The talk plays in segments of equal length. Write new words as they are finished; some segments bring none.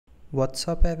What's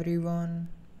up everyone,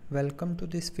 welcome to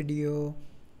this video.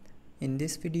 In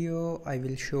this video I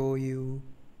will show you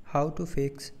how to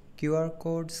fix QR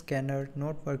code scanner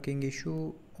not working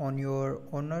issue on your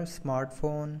Honor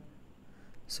smartphone.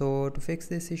 So to fix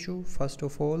this issue, first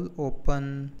of all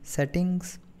open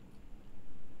settings.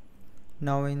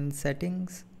 Now in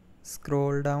settings,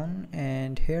 scroll down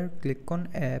and here click on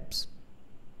apps.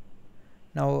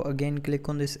 Now again click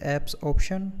on this apps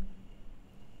option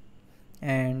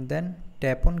and then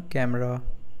tap on camera.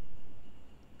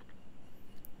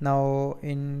 Now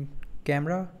in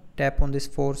camera, tap on this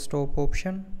force stop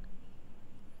option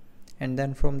and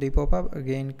then from the pop-up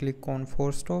again click on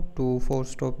force stop to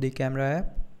force stop the camera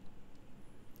app,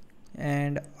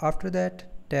 and after that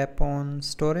tap on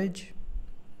storage.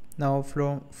 Now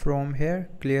from here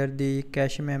clear the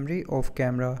cache memory of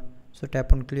camera, so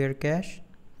tap on clear cache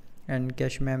and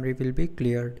cache memory will be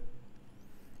cleared.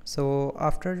 So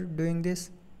after doing this,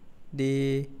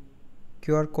 the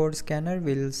QR code scanner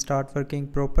will start working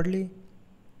properly.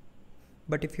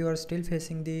 But if you are still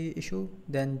facing the issue,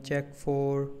 then check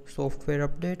for software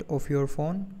update of your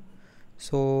phone.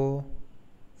 So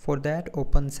for that,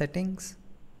 open settings,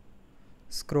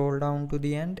 scroll down to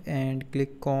the end and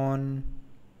click on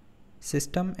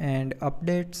system and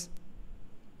updates.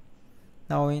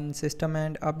 Now in system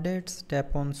and updates,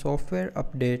 tap on software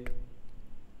update.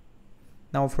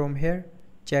 Now from here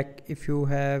check if you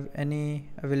have any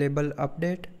available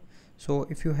update. So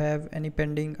if you have any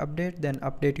pending update, then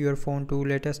update your phone to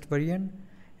latest version,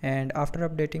 and after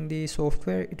updating the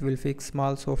software it will fix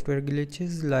small software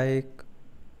glitches like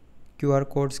QR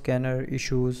code scanner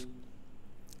issues.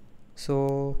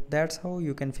 So that's how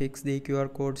you can fix the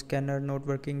QR code scanner not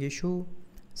working issue.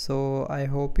 So I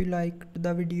hope you liked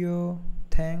the video.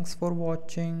 Thanks for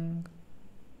watching.